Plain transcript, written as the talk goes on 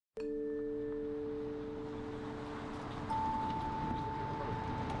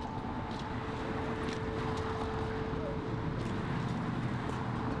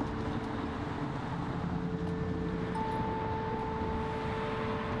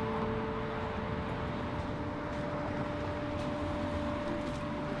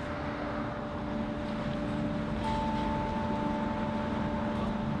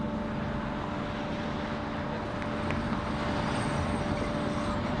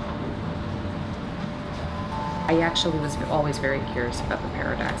I actually was always very curious about the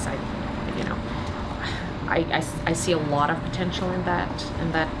Paradox. I see a lot of potential in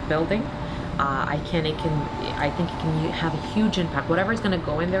that building. I think it can have a huge impact. Whatever is going to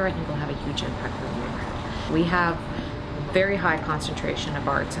go in there, I think will have a huge impact on the neighborhood. We have very high concentration of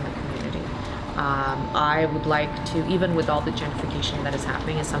arts in the community. I would like to, even with all the gentrification that is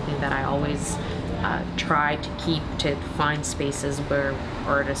happening, is something that I always try to find spaces where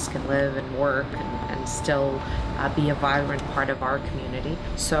artists can live and work and still be a vibrant part of our community.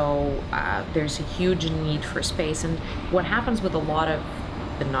 So there's a huge need for space. And what happens with a lot of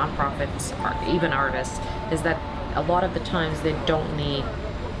the nonprofits, or even artists, is that a lot of the times they don't need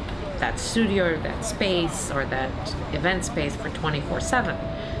that studio or that space or that event space for 24/7.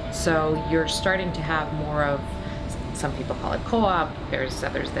 So you're starting to have more of, some people call it co-op, there's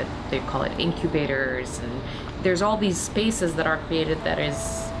others that they call it incubators, and there's all these spaces that are created that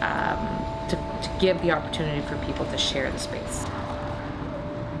is to give the opportunity for people to share the space.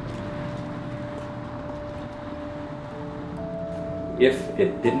 If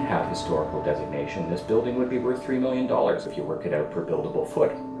it didn't have historical designation, this building would be worth $3 million if you work it out per buildable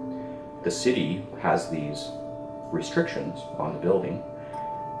foot. The city has these restrictions on the building.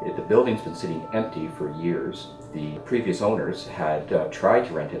 The building's been sitting empty for years. The previous owners had tried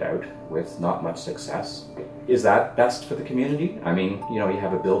to rent it out with not much success. Is that best for the community? I mean, you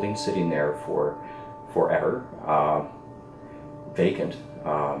have a building sitting there for forever, vacant.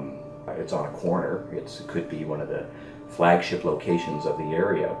 It's on a corner. It could be one of the flagship locations of the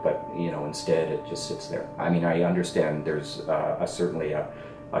area, but instead it just sits there. I mean, I understand there's certainly a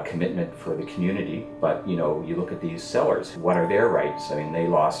commitment for the community, but you look at these sellers, what are their rights? I mean, they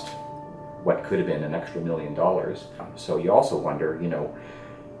lost what could have been an extra $1 million. So you also wonder,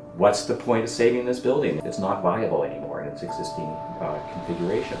 what's the point of saving this building? It's not viable anymore in its existing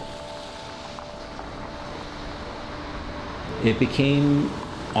configuration. It became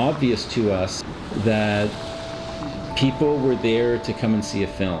obvious to us that people were there to come and see a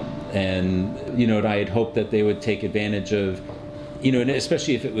film, and I had hoped that they would take advantage of, and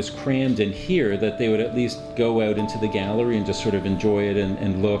especially if it was crammed in here, that they would at least go out into the gallery and just sort of enjoy it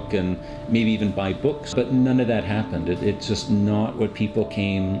and look and maybe even buy books. But none of that happened. It's just not what people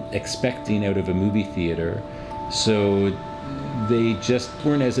came expecting out of a movie theater. So they just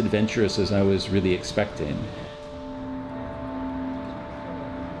weren't as adventurous as I was really expecting.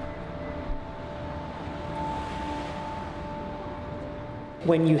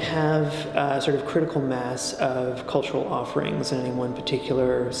 When you have a sort of critical mass of cultural offerings in any one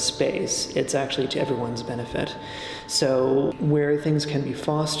particular space, it's actually to everyone's benefit. So where things can be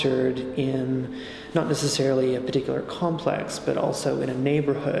fostered in not necessarily a particular complex, but also in a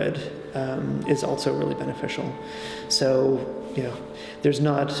neighborhood, is also really beneficial. So, there's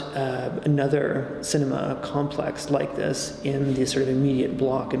not another cinema complex like this in the sort of immediate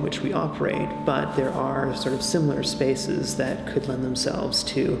block in which we operate, but there are sort of similar spaces that could lend themselves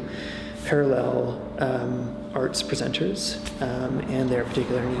to parallel arts presenters and their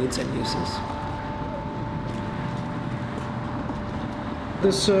particular needs and uses.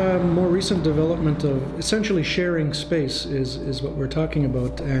 This more recent development of essentially sharing space is what we're talking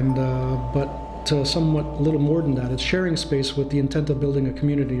about, and but somewhat a little more than that. It's sharing space with the intent of building a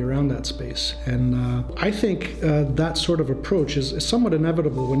community around that space. And I think that sort of approach is somewhat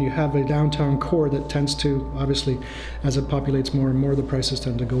inevitable when you have a downtown core that tends to, obviously, as it populates more and more, the prices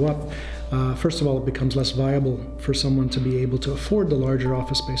tend to go up. First of all, it becomes less viable for someone to be able to afford the larger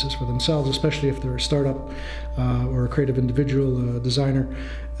office spaces for themselves, especially if they're a startup or a creative individual, a designer.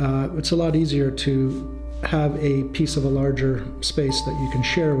 It's a lot easier to have a piece of a larger space that you can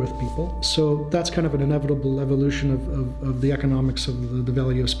share with people. So that's kind of an inevitable evolution of the economics of the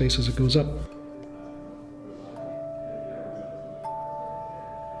value of space as it goes up.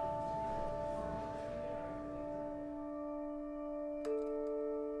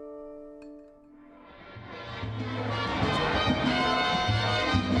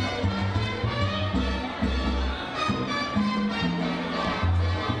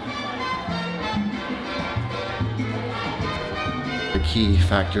 The key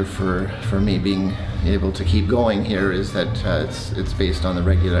factor for me being able to keep going here is that it's based on the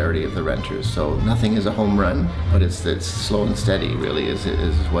regularity of the renters. So nothing is a home run, but it's slow and steady really is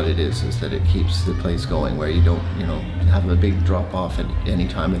what it is that it keeps the place going, where you don't have a big drop off at any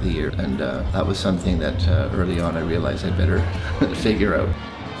time of the year. And that was something that early on I realized I'd better figure out.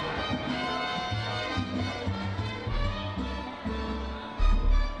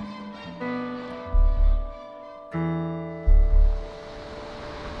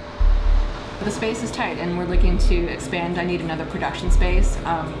 The space is tight, and we're looking to expand. I need another production space.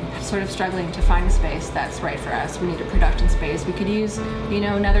 Sort of struggling to find a space that's right for us. We need a production space. We could use,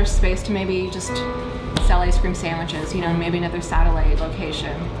 another space to maybe just sell ice cream sandwiches, maybe another satellite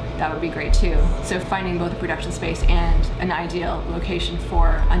location. That would be great too. So finding both a production space and an ideal location for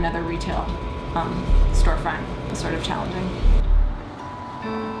another retail storefront is sort of challenging.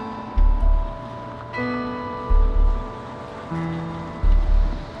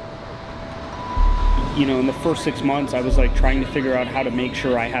 In the first 6 months, I was like trying to figure out how to make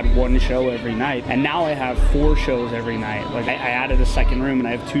sure I had one show every night. And now I have 4 shows every night. Like I added a second room and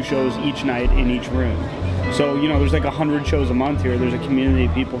I have 2 shows each night in each room. So, there's like 100 shows a month here. There's a community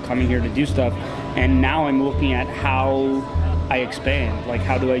of people coming here to do stuff. And now I'm looking at how I expand. Like,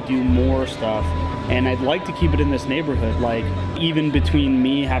 how do I do more stuff? And I'd like to keep it in this neighborhood. Like, even between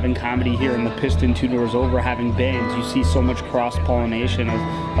me having comedy here and the Piston 2 doors over having bands, you see so much cross-pollination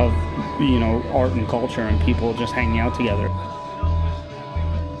of art and culture and people just hanging out together.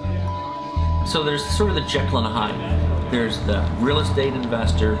 So there's sort of the Jekyll and Hyde. There's the real estate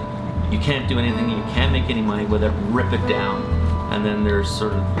investor. You can't do anything, you can't make any money with it, rip it down. And then there's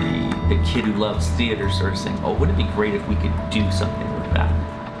sort of the kid who loves theater sort of saying, oh, wouldn't it be great if we could do something with